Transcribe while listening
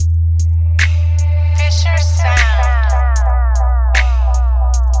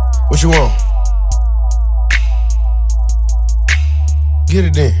What you want? Get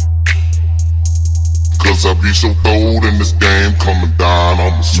it then. Cause I be so bold in this game, coming down,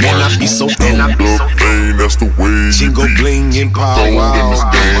 I'ma swing. Man, I be so pain, that's the way Chingo, Bling, and power. Bold in this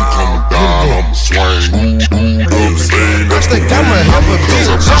game, coming down, I'ma swing. Pain, that's the way Cause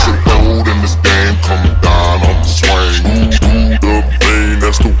I be so bold in this game, coming down, I'ma swing. Pain,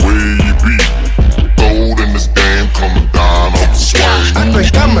 that's the way you be. Bold in this game, coming down, I'ma swing. I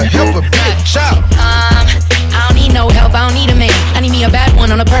think I'ma help a bitch out. I don't need no help, I don't need a man. I need me a bad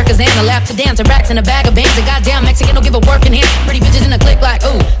one on a Percocet, a lap to dance, a racks and a bag of bands. A goddamn Mexican don't give a working hand. Pretty bitches in a clique like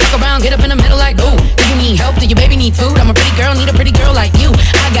ooh. Look around, get up in the middle like ooh. Do you need help? Do your baby need food? I'm a pretty girl, need a pretty girl like you.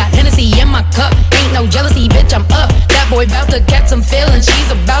 I got Hennessy in my cup, ain't no jealousy, bitch, I'm up. That boy bout to catch some feelings,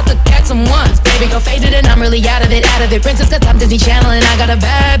 she's about to catch some ones. Baby girl faded and I'm really out of it, out of it. Princess cause I'm Disney Channel and I got a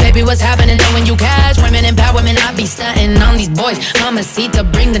bad baby. What's happening though when you catch women empowerment? I be stunting on these boys. Mamacita,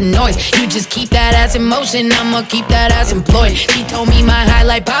 bring the noise. You just keep that ass in motion, I'ma keep that ass employed. She told me my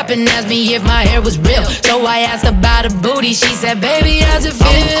highlight poppin', asked me if my hair was real. So I asked about her booty, she said, baby, how's it feel?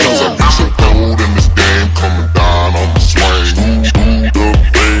 Cause I be so bold in this game, coming down, I'ma swing. The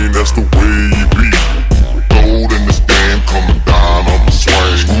pain, that's the way you be. Bold in this game, coming down, I'ma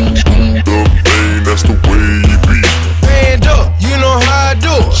swing. The pain, that's the way you be. Stand up, you know how I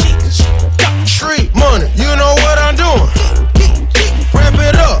do it. Street money, you know what I'm doing. Wrap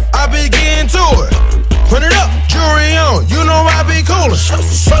it up, I be getting to it. Put it up, jewelry on, you know I be coolin'.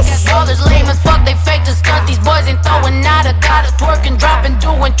 All this lame as fuck, they fake to stunt. These boys ain't throwing nada. Got her twerking, dropping,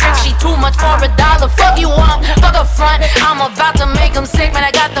 doing tricks. She too much for $1. Fuck you up, fuck up front. I'm about to make them sick, man.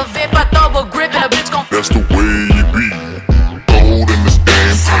 I got the VIP, I throw a grip and a bitch gon' That's the way you be. Bold in this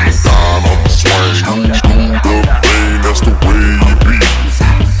game, coming down, I'ma swing. The pain, that's the way you be.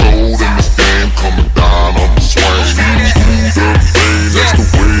 Bold in this game, coming down, I'ma swing. The pain, that's the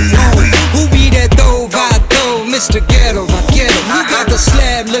way you be. Who be that though, Vato, Mr. Ghetto, I get him. Who got the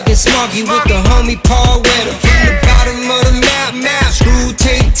slab looking smoky with the homie Paul Wetter? From the bottom of the map, screw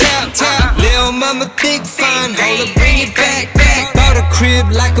tape, tap. Lil' mama thick, fine, hold up, bring it back. Bought a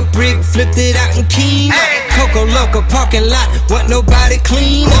crib like a brick, flipped it out in Keno. Coco Loco parking lot, want nobody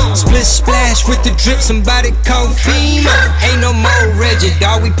clean up. Split splash with the drip, somebody call FEMA. Ain't no more Reggie,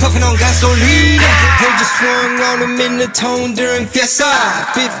 dawg, we puffin' on gasolina. Heard you swung on him in the tone during Fiesta.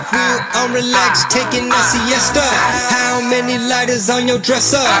 Fifth wheel, I'm relaxed, taking a siesta. How many lighters on your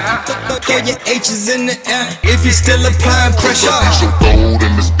dresser? Throw your H's in the air if you're still applying pressure. I be so bold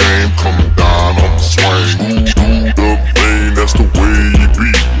in this game, coming down, I'ma swing. The pain, that's the way you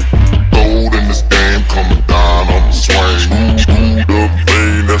be. Bold in this game, coming down, I'ma swing. The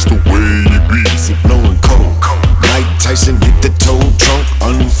pain, that's the way you be. See blowing cold. Mike Tyson hit the tow trunk,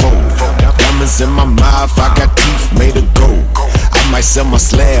 unfold. Diamonds in my mouth, I got teeth made of gold. I might sell my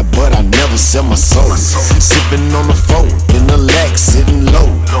slab, but I never sell my soul. Sipping on the phone, in the Lex, sitting low.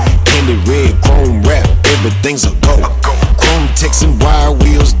 Candy red, chrome wrap, everything's a go. Chrome text and wire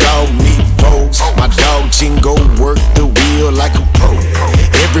wheels, dog meat rolls. My dog Chingo work the wheel like a pro.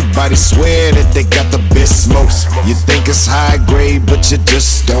 Everybody swear that they got the best smoke. You think it's high grade, but you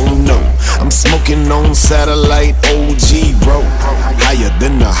just don't know. I'm smoking on satellite OG, bro. Higher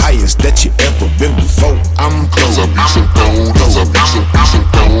than the highest that you ever been before. I'm Cause I be so bold, cause I be so